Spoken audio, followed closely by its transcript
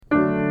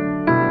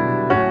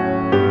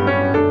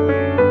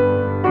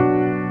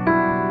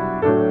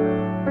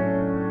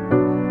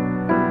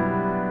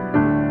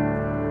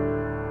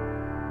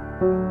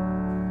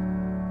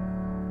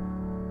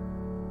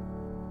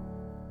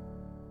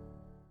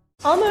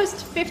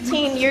almost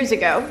 15 years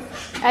ago,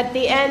 at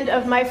the end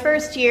of my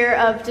first year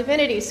of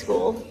divinity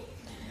school,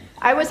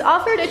 I was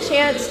offered a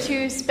chance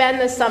to spend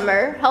the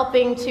summer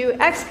helping to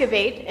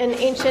excavate an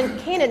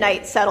ancient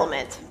Canaanite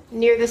settlement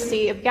near the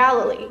Sea of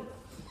Galilee.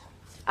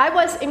 I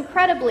was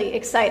incredibly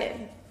excited,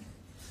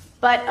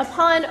 but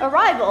upon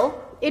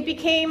arrival, it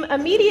became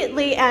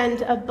immediately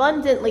and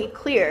abundantly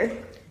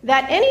clear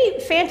that any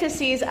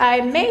fantasies I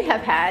may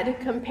have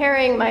had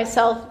comparing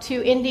myself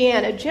to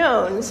Indiana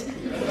Jones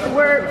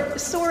were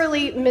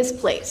sorely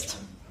misplaced.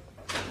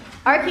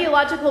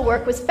 Archaeological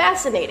work was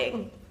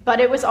fascinating, but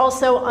it was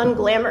also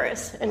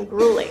unglamorous and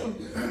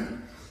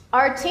grueling.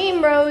 Our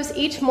team rose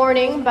each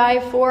morning by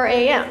 4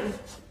 a.m.,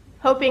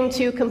 hoping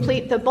to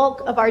complete the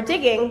bulk of our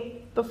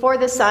digging before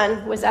the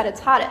sun was at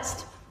its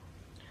hottest.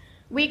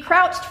 We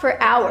crouched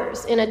for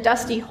hours in a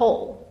dusty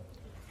hole,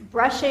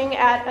 brushing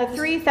at a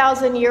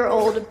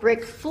 3,000-year-old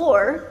brick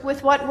floor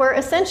with what were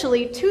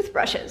essentially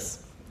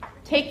toothbrushes,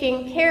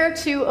 taking care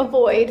to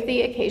avoid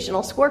the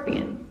occasional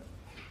scorpion.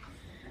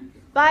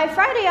 By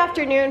Friday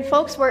afternoon,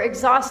 folks were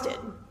exhausted,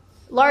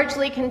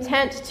 largely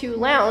content to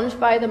lounge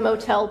by the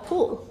motel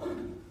pool.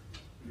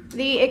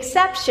 The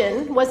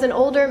exception was an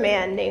older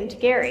man named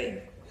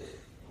Gary.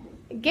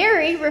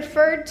 Gary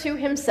referred to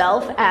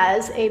himself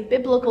as a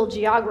biblical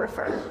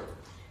geographer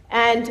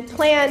and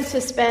planned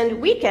to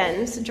spend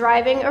weekends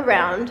driving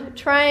around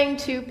trying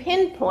to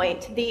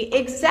pinpoint the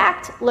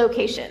exact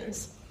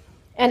locations,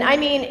 and I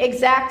mean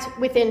exact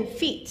within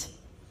feet,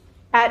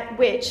 at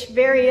which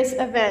various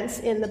events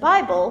in the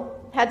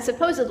Bible had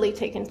supposedly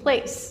taken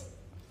place.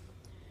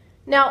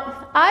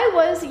 Now, I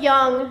was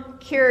young,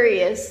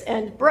 curious,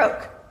 and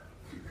broke,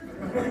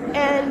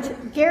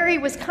 and Gary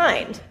was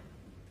kind.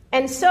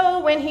 And so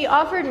when he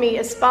offered me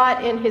a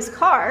spot in his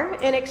car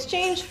in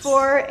exchange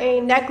for a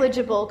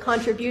negligible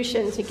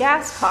contribution to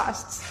gas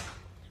costs,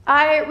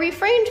 I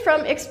refrained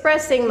from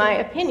expressing my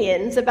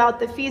opinions about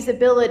the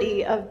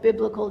feasibility of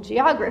biblical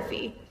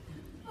geography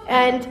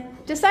and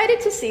decided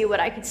to see what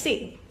I could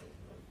see.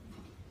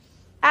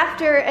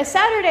 After a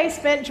Saturday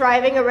spent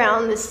driving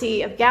around the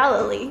Sea of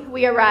Galilee,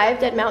 we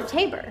arrived at Mount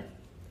Tabor,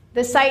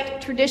 the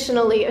site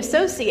traditionally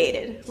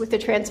associated with the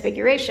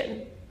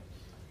Transfiguration.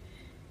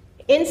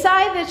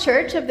 Inside the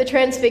Church of the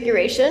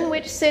Transfiguration,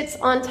 which sits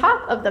on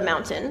top of the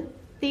mountain,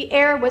 the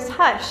air was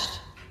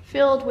hushed,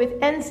 filled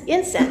with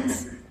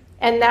incense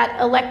and that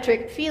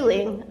electric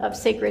feeling of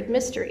sacred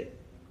mystery.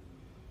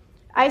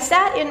 I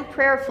sat in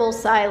prayerful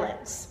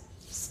silence,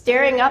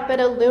 staring up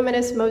at a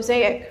luminous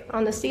mosaic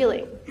on the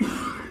ceiling.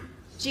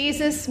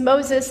 Jesus,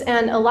 Moses,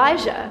 and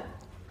Elijah,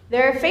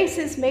 their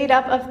faces made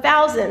up of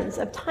thousands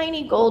of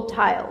tiny gold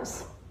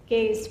tiles,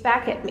 gazed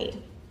back at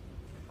me.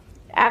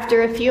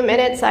 After a few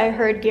minutes, I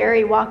heard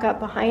Gary walk up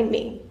behind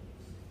me.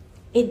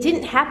 "It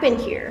didn't happen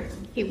here,"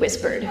 he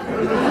whispered,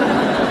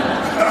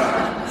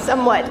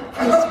 somewhat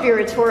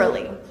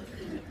conspiratorially.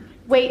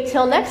 "Wait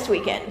till next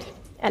weekend,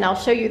 and I'll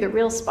show you the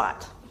real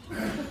spot."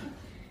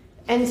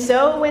 And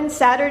so when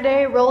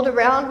Saturday rolled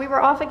around, we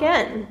were off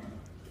again,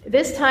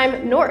 this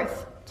time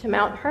north to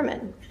Mount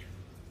Hermon,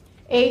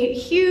 a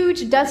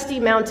huge dusty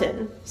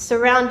mountain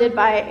surrounded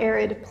by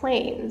arid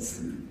plains.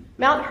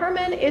 Mount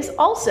Hermon is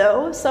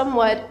also,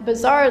 somewhat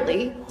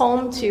bizarrely,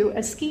 home to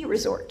a ski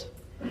resort.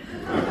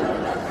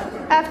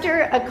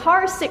 After a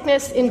car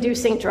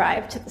sickness-inducing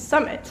drive to the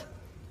summit,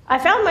 I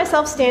found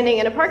myself standing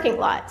in a parking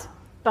lot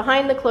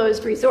behind the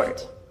closed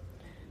resort,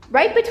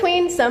 right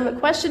between some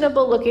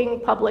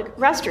questionable-looking public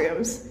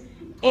restrooms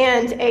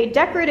and a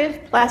decorative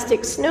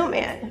plastic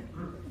snowman,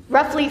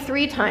 roughly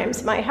 3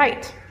 times my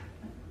height.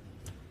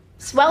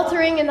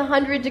 Sweltering in the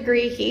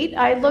 100-degree heat,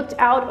 I looked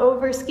out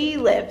over ski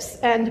lifts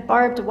and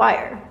barbed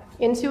wire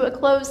into a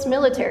closed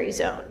military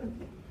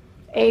zone,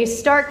 a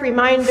stark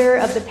reminder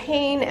of the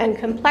pain and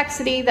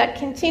complexity that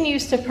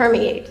continues to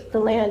permeate the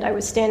land I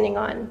was standing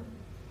on.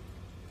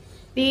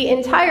 The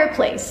entire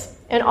place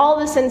and all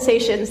the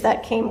sensations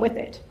that came with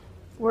it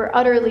were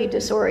utterly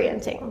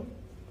disorienting.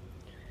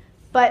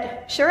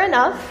 But sure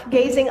enough,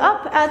 gazing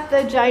up at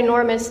the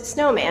ginormous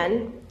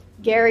snowman,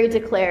 Gary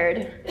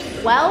declared,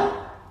 "Well,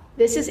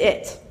 this is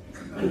it.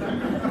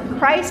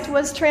 Christ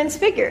was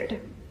transfigured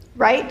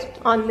right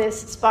on this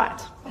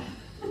spot."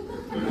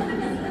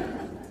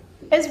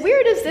 As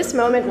weird as this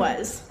moment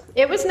was,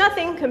 it was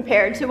nothing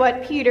compared to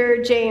what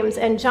Peter, James,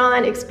 and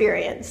John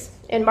experienced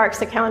in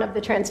Mark's account of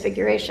the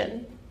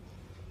Transfiguration.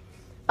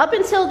 Up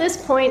until this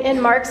point in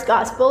Mark's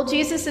gospel,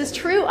 Jesus'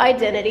 true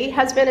identity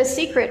has been a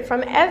secret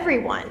from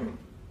everyone,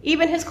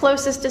 even his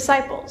closest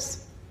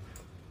disciples.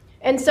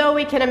 And so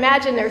we can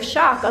imagine their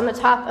shock on the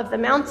top of the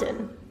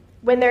mountain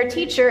when their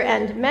teacher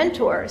and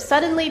mentor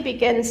suddenly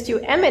begins to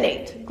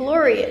emanate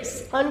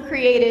glorious,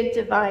 uncreated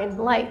divine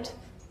light.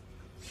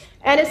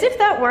 And as if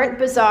that weren't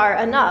bizarre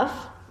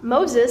enough,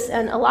 Moses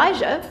and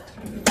Elijah,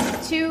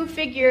 2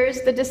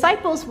 figures the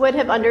disciples would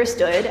have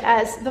understood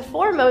as the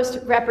foremost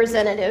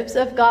representatives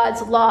of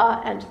God's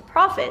law and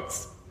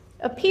prophets,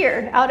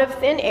 appear out of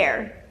thin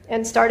air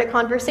and start a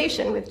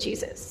conversation with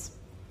Jesus.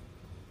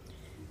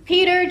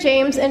 Peter,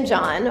 James, and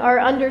John are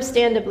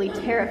understandably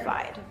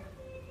terrified.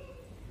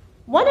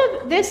 One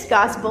of this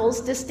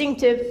gospel's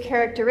distinctive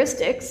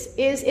characteristics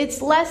is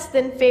its less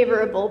than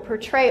favorable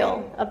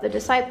portrayal of the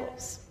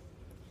disciples.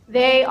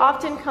 They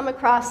often come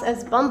across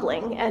as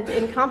bumbling and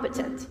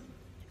incompetent,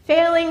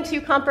 failing to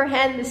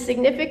comprehend the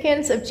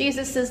significance of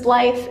Jesus'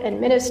 life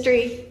and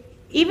ministry,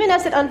 even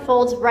as it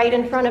unfolds right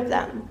in front of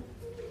them.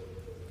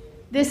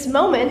 This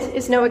moment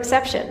is no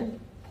exception.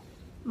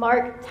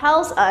 Mark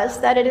tells us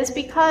that it is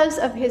because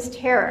of his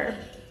terror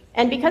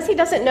and because he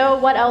doesn't know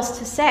what else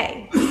to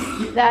say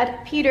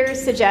that Peter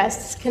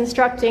suggests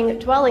constructing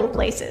dwelling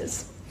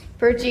places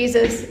for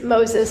Jesus,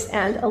 Moses,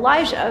 and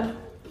Elijah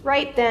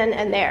right then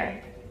and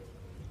there.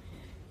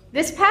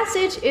 This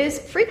passage is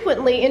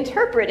frequently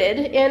interpreted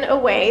in a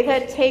way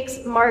that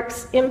takes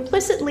Mark's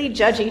implicitly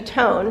judgy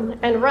tone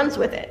and runs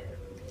with it,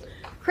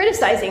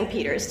 criticizing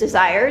Peter's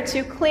desire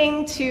to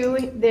cling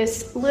to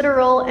this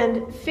literal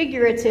and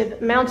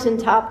figurative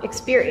mountaintop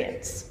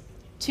experience,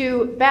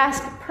 to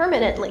bask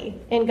permanently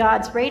in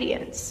God's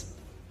radiance,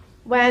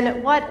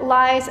 when what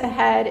lies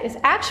ahead is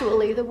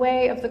actually the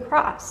way of the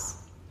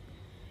cross.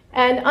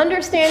 And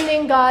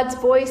understanding God's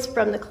voice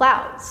from the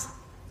clouds,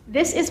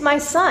 "This is my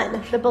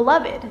son, the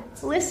beloved,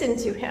 listen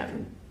to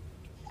him,"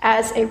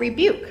 as a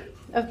rebuke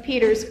of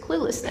Peter's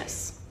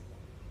cluelessness.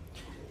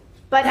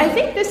 But I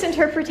think this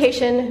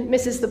interpretation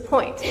misses the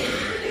point.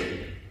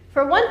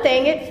 For one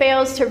thing, it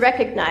fails to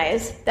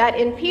recognize that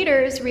in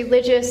Peter's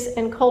religious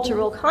and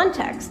cultural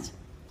context,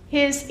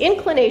 his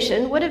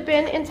inclination would have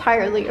been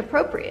entirely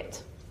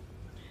appropriate.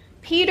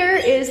 Peter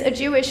is a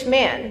Jewish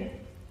man,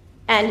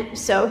 and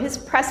so his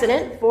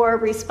precedent for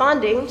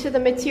responding to the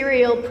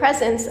material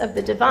presence of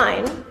the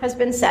divine has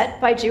been set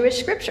by Jewish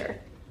scripture.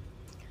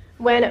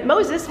 When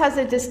Moses has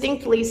a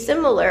distinctly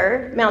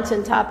similar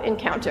mountaintop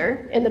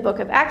encounter in the book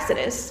of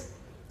Exodus,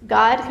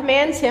 God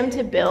commands him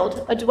to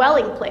build a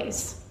dwelling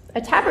place,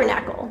 a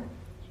tabernacle,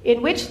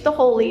 in which the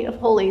Holy of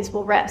Holies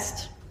will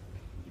rest.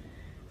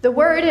 The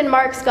word in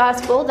Mark's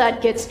gospel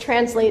that gets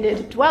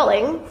translated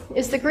dwelling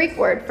is the Greek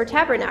word for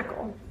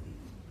tabernacle.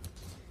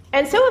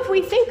 And so if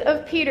we think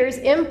of Peter's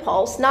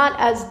impulse not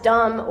as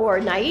dumb or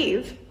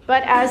naive,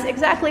 but as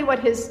exactly what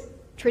his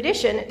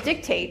tradition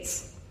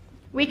dictates,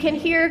 we can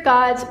hear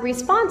God's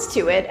response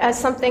to it as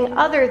something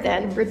other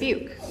than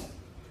rebuke.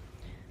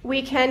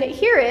 We can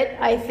hear it,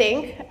 I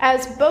think,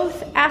 as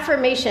both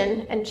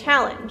affirmation and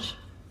challenge.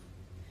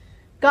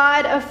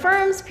 God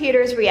affirms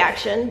Peter's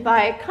reaction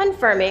by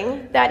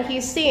confirming that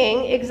he's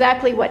seeing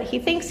exactly what he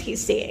thinks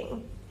he's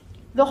seeing,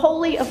 the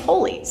Holy of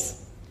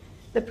Holies,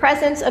 the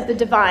presence of the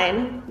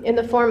divine in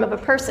the form of a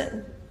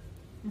person.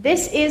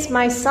 "This is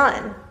my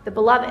son, the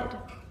beloved."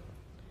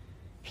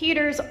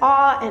 Peter's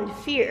awe and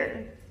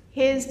fear,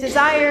 his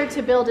desire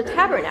to build a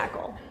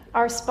tabernacle,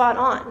 are spot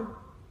on.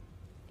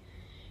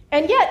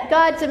 And yet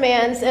God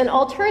demands an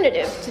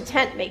alternative to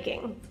tent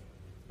making,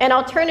 an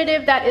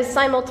alternative that is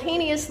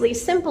simultaneously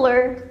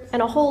simpler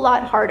and a whole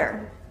lot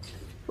harder.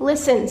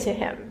 Listen to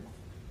him.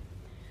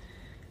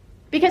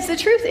 Because the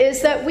truth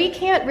is that we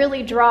can't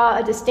really draw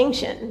a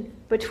distinction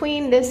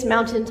between this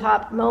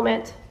mountaintop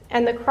moment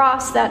and the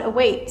cross that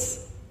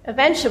awaits,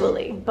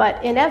 eventually,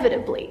 but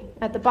inevitably,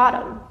 at the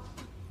bottom.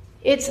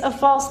 It's a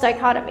false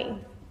dichotomy.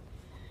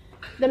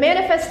 The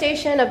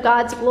manifestation of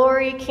God's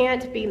glory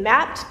can't be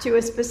mapped to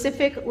a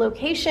specific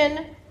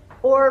location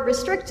or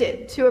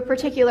restricted to a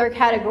particular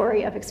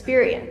category of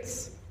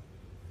experience.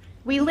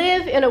 We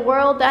live in a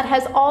world that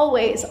has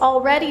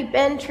already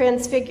been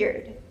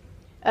transfigured,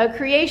 a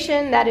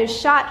creation that is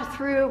shot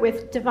through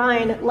with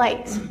divine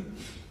light,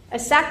 a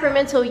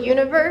sacramental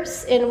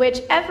universe in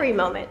which every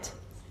moment,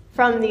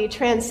 from the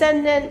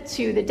transcendent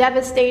to the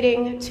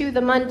devastating to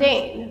the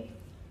mundane,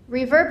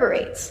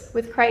 reverberates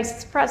with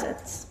Christ's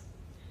presence.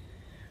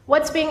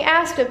 What's being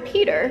asked of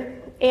Peter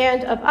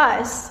and of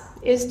us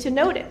is to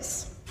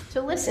notice,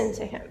 to listen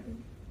to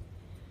him.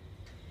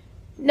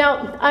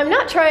 Now, I'm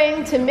not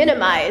trying to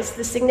minimize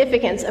the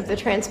significance of the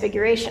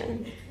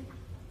Transfiguration.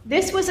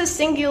 This was a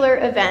singular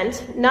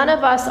event none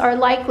of us are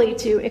likely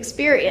to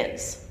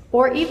experience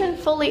or even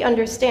fully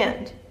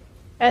understand,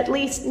 at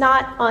least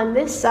not on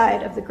this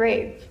side of the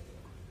grave.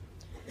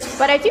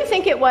 But I do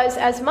think it was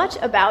as much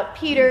about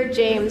Peter,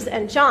 James,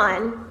 and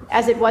John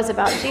as it was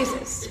about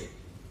Jesus.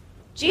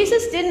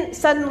 Jesus didn't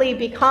suddenly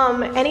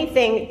become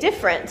anything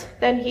different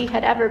than he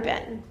had ever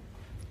been.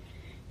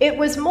 It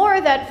was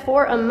more that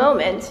for a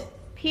moment,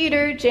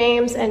 Peter,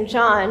 James, and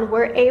John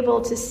were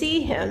able to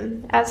see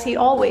him as he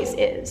always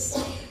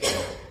is.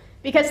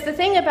 Because the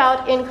thing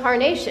about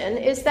incarnation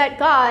is that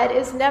God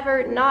is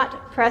never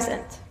not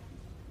present.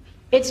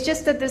 It's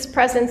just that this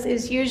presence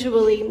is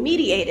usually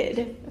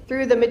mediated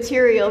through the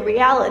material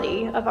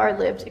reality of our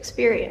lived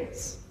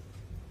experience.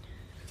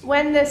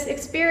 When this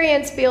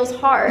experience feels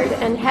hard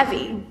and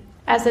heavy,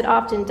 as it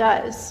often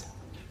does,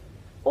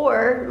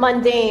 or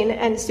mundane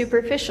and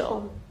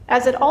superficial,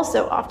 as it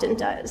also often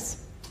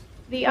does,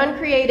 the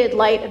uncreated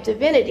light of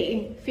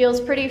divinity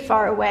feels pretty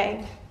far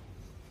away.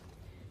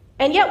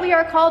 And yet we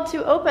are called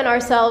to open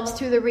ourselves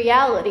to the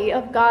reality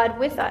of God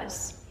with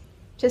us,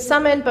 to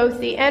summon both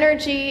the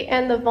energy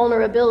and the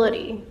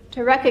vulnerability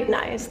to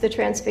recognize the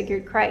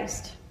transfigured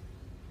Christ.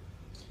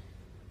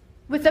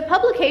 With the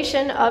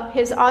publication of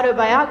his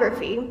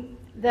autobiography,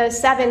 The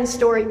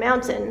 7-Story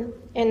Mountain,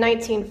 in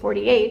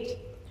 1948,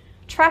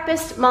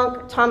 Trappist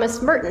monk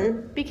Thomas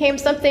Merton became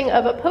something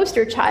of a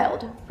poster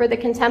child for the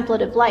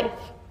contemplative life.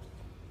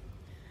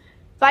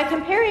 By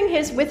comparing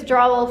his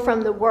withdrawal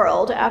from the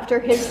world after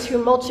his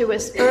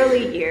tumultuous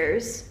early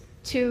years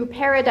to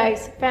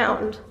Paradise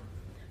Found,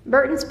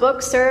 Merton's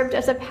book served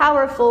as a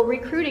powerful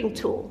recruiting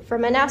tool for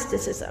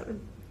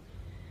monasticism.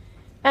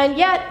 And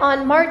yet,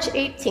 on March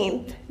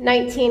 18,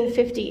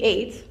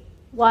 1958,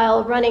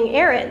 while running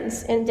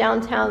errands in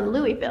downtown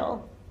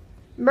Louisville,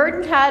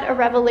 Merton had a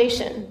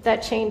revelation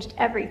that changed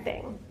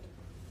everything.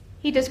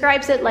 He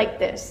describes it like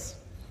this.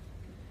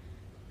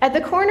 At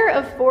the corner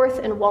of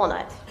 4th and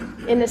Walnut,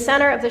 in the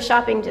center of the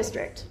shopping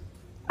district,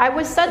 I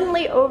was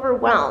suddenly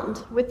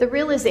overwhelmed with the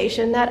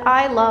realization that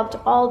I loved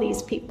all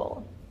these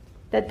people,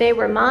 that they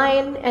were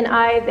mine and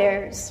I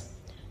theirs,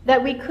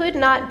 that we could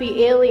not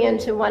be alien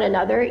to one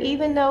another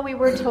even though we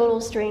were total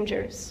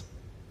strangers.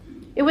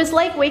 It was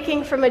like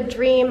waking from a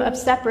dream of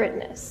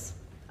separateness,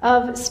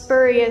 of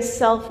spurious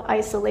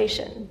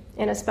self-isolation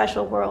in a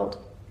special world.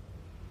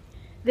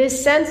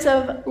 This sense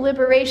of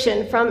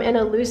liberation from an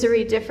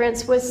illusory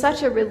difference was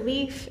such a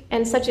relief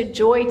and such a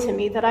joy to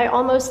me that I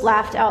almost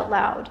laughed out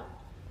loud.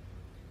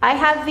 I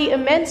have the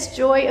immense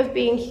joy of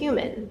being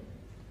human,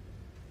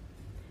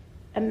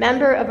 a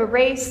member of a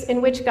race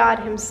in which God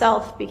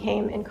himself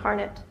became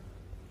incarnate.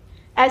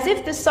 As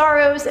if the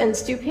sorrows and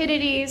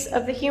stupidities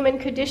of the human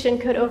condition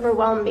could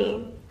overwhelm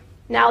me,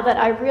 now that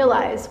I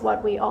realize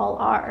what we all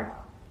are.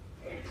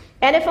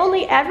 And if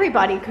only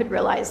everybody could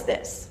realize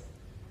this,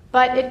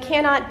 but it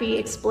cannot be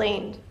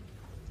explained.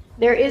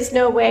 There is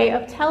no way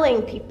of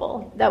telling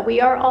people that we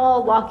are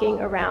all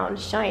walking around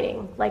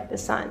shining like the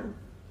sun.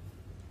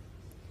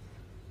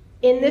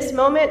 In this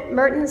moment,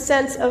 Merton's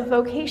sense of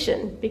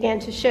vocation began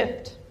to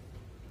shift.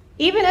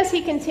 Even as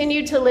he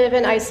continued to live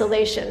in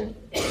isolation,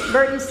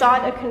 Merton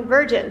sought a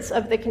convergence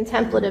of the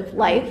contemplative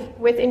life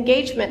with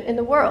engagement in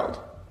the world,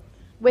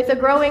 with a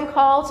growing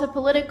call to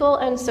political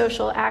and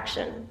social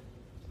action.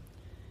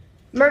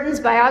 Merton's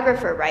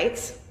biographer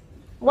writes,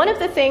 "One of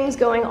the things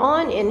going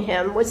on in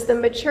him was the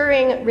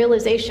maturing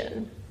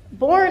realization,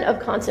 born of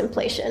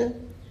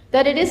contemplation,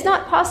 that it is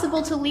not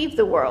possible to leave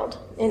the world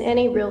in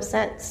any real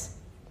sense.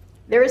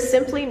 There is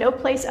simply no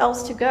place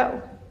else to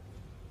go."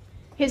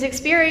 His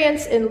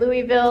experience in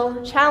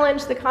Louisville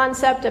challenged the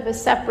concept of a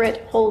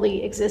separate,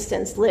 holy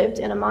existence lived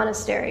in a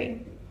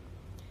monastery.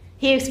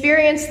 He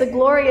experienced the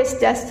glorious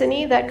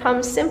destiny that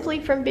comes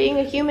simply from being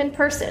a human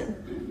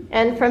person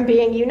and from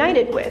being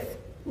united with,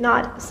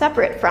 not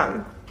separate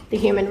from, the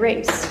human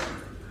race.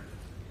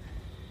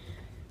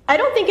 I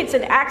don't think it's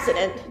an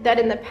accident that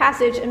in the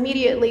passage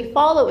immediately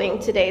following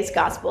today's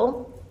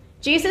gospel,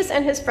 Jesus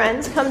and his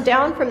friends come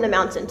down from the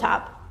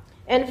mountaintop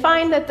and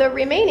find that the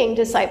remaining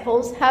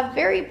disciples have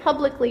very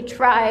publicly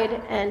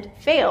tried and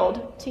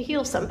failed to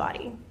heal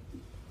somebody.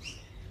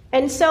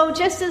 And so,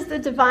 just as the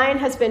divine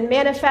has been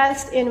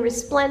manifest in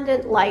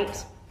resplendent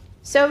light,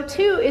 so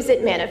too is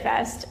it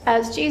manifest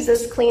as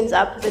Jesus cleans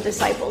up the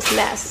disciples'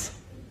 mess.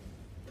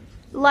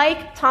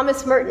 Like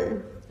Thomas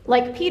Merton,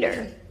 like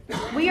Peter,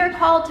 we are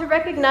called to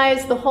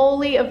recognize the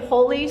Holy of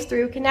Holies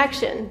through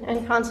connection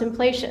and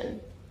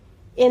contemplation,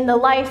 in the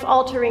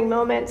life-altering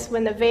moments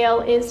when the veil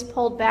is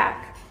pulled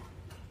back.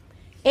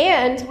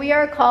 And we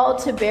are called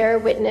to bear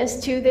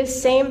witness to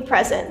this same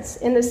presence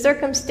in the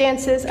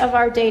circumstances of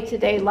our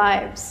day-to-day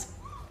lives,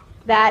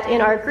 that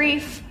in our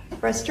grief,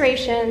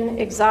 frustration,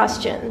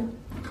 exhaustion,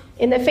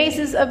 in the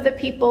faces of the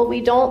people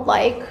we don't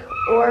like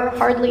or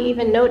hardly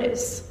even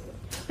notice,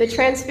 the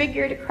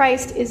transfigured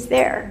Christ is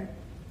there,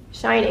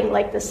 shining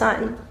like the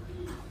sun.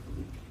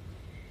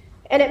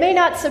 And it may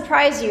not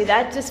surprise you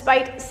that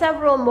despite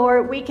several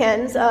more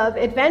weekends of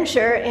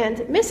adventure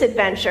and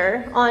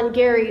misadventure on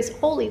Gary's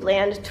Holy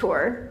Land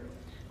tour,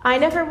 I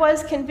never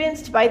was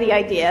convinced by the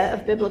idea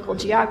of biblical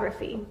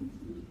geography.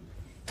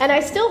 And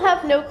I still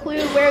have no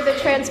clue where the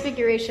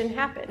transfiguration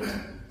happened.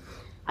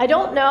 I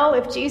don't know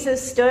if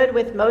Jesus stood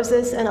with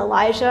Moses and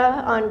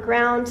Elijah on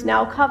ground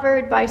now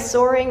covered by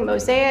soaring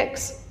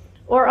mosaics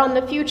or on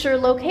the future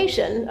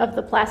location of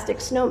the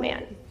plastic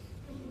snowman.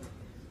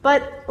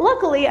 But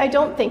luckily, I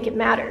don't think it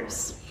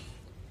matters,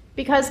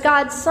 because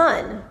God's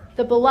Son,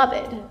 the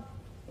Beloved,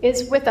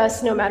 is with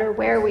us no matter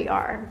where we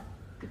are.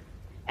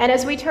 And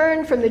as we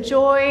turn from the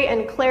joy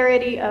and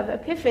clarity of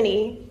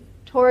Epiphany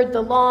toward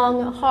the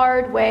long,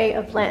 hard way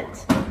of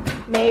Lent,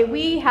 may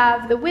we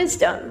have the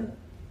wisdom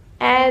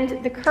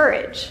and the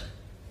courage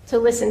to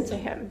listen to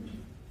him.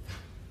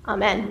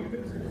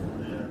 Amen.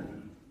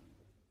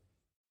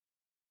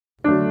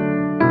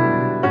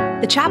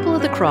 The Chapel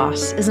of the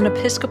Cross is an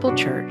Episcopal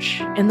church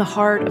in the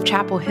heart of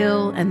Chapel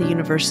Hill and the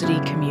university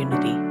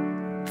community.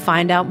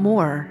 Find out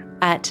more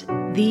at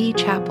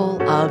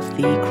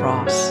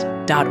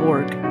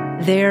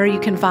thechapelofthecross.org. There you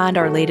can find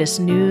our latest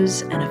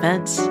news and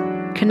events,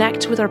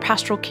 connect with our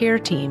pastoral care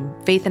team,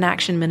 Faith in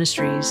Action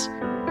Ministries,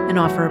 and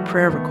offer a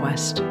prayer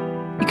request.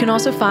 You can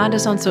also find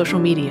us on social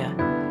media,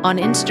 on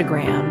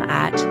Instagram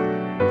at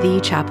The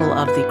Chapel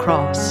of the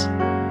Cross,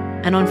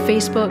 and on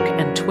Facebook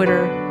and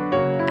Twitter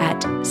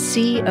at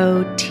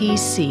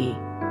COTC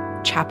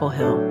Chapel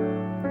Hill.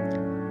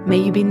 May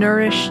you be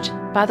nourished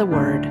by the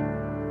word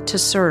to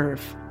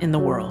serve in the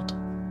world.